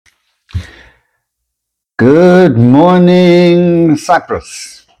Good morning,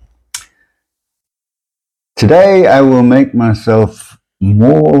 Cyprus. Today I will make myself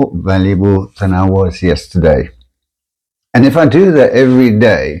more valuable than I was yesterday. And if I do that every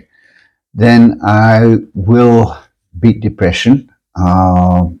day, then I will beat depression,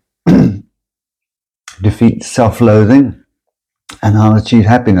 defeat self-loathing, and I'll achieve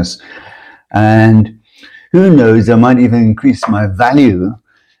happiness. And who knows, I might even increase my value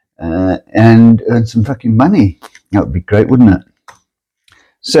and earn some fucking money. That would be great, wouldn't it?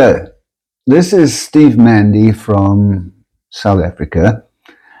 So, this is Steve Mandy from South Africa,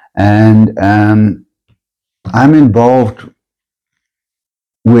 and I'm involved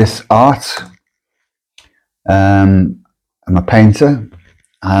with art. I'm a painter.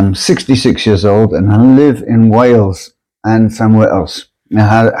 I'm 66 years old, and I live in Wales and somewhere else.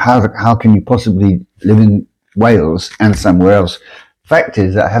 Now, how can you possibly live in Wales and somewhere else? Fact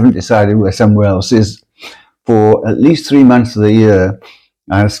is, I haven't decided where somewhere else is. For at least 3 months of the year,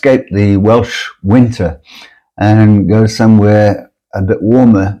 I escape the Welsh winter and go somewhere a bit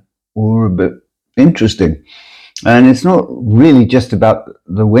warmer or a bit interesting. And it's not really just about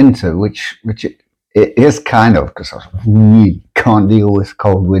the winter, which it is kind of, because I really can't deal with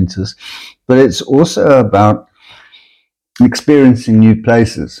cold winters, but it's also about experiencing new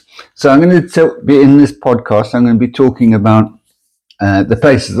places. So I'm going to be in this podcast, I'm going to be talking about the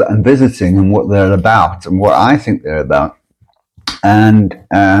places that I'm visiting and what they're about and what I think they're about, and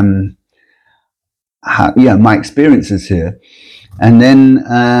my experiences here. And then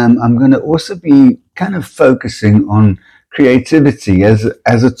I'm going to also be kind of focusing on creativity as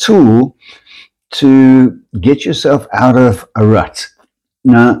a tool to get yourself out of a rut.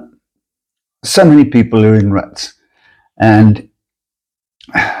 Now, so many people are in ruts, and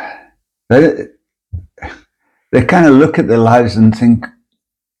they kind of look at their lives and think,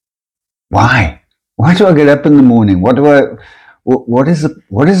 why? Why do I get up in the morning? What is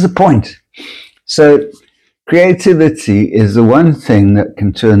the point? So creativity is the one thing that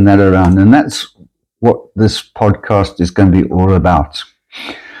can turn that around, and that's what this podcast is going to be all about.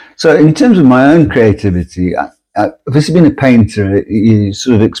 So in terms of my own creativity, I've obviously been a painter. You're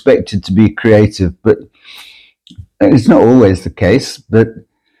sort of expected to be creative, but it's not always the case. But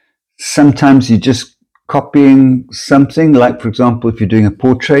sometimes you just copying something, like, for example, if you're doing a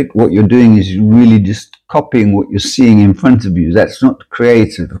portrait, what you're doing is really just copying what you're seeing in front of you. That's not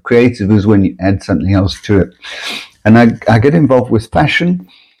creative. Creative is when you add something else to it. And I get involved with fashion.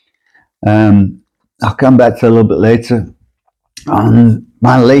 I'll come back to that a little bit later.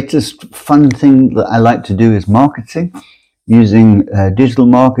 My latest fun thing that I like to do is marketing, using digital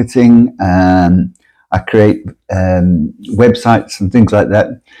marketing. I create websites and things like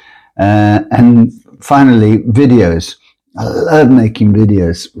that. And finally, videos. I love making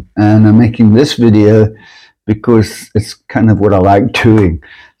videos, and I'm making this video because it's kind of what I like doing.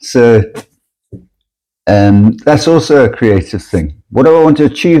 So that's also a creative thing. What I want to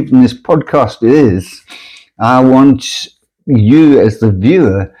achieve in this podcast is I want you as the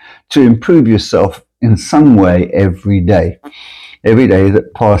viewer to improve yourself in some way every day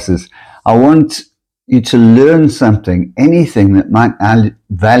that passes. I want you to learn something, anything that might add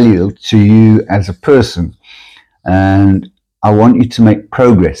value to you as a person. And I want you to make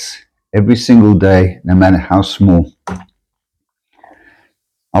progress every single day, no matter how small.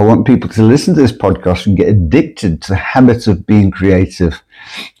 I want people to listen to this podcast and get addicted to the habit of being creative.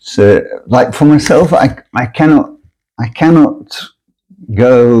 So, like for myself, I cannot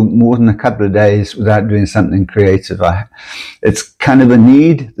go more than a couple of days without doing something creative. It's kind of a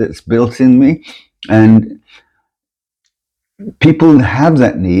need that's built in me. And people have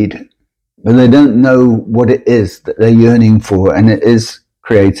that need, but they don't know what it is that they're yearning for, and it is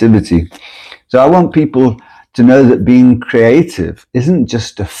creativity. So I want people to know that being creative isn't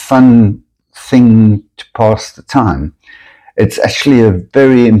just a fun thing to pass the time. It's actually a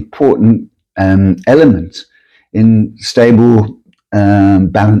very important element in stable,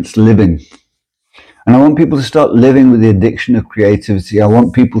 balanced living. And I want people to start living with the addiction of creativity. I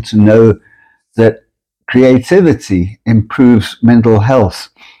want people to know that creativity improves mental health.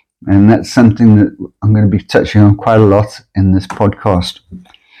 And that's something that I'm going to be touching on quite a lot in this podcast.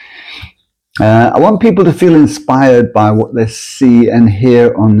 I want people to feel inspired by what they see and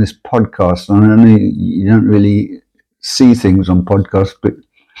hear on this podcast. I know you don't really see things on podcasts, but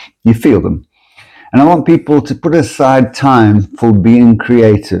you feel them. And I want people to put aside time for being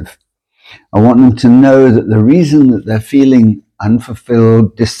creative. I want them to know that the reason that they're feeling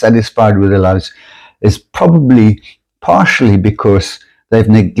unfulfilled, dissatisfied with their lives is probably partially because they've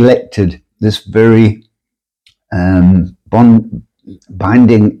neglected this very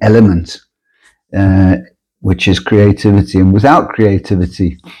binding element which is creativity. And without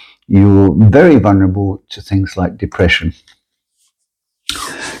creativity, you're very vulnerable to things like depression.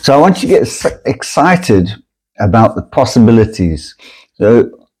 So I want you to get excited about the possibilities.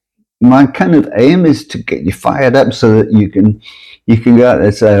 So my kind of aim is to get you fired up so that you can go out there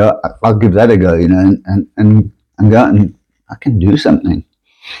and say, oh, I'll give that a go, and go out and I can do something.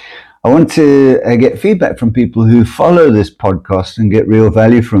 I want to get feedback from people who follow this podcast and get real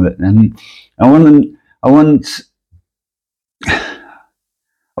value from it. And I want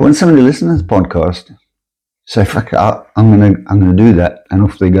someone to listen to this podcast, say, fuck it, I'm gonna do that, and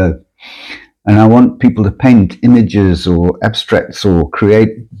off they go. And I want people to paint images or abstracts or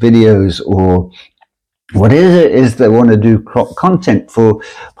create videos or whatever it is they want to do, content for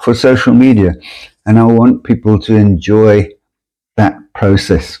social media. And I want people to enjoy that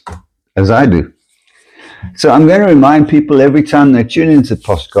process as I do. So I'm going to remind people every time they tune into the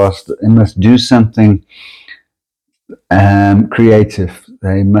podcast that they must do something creative.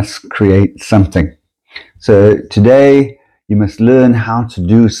 They must create something. So today you must learn how to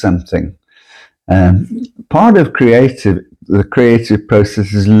do something. Part of the creative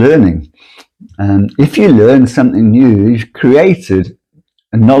process is learning. If you learn something new, you've created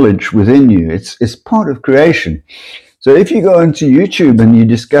a knowledge within you. It's part of creation. So if you go onto YouTube and you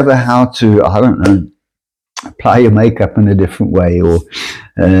discover how to, I don't know, apply your makeup in a different way, or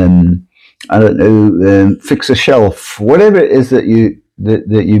fix a shelf, whatever it is that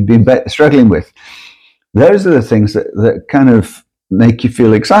you've been struggling with, those are the things that kind of make you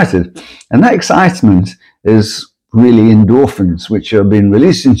feel excited. And that excitement is really endorphins, which are being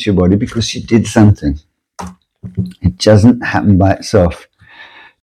released into your body because you did something. It doesn't happen by itself.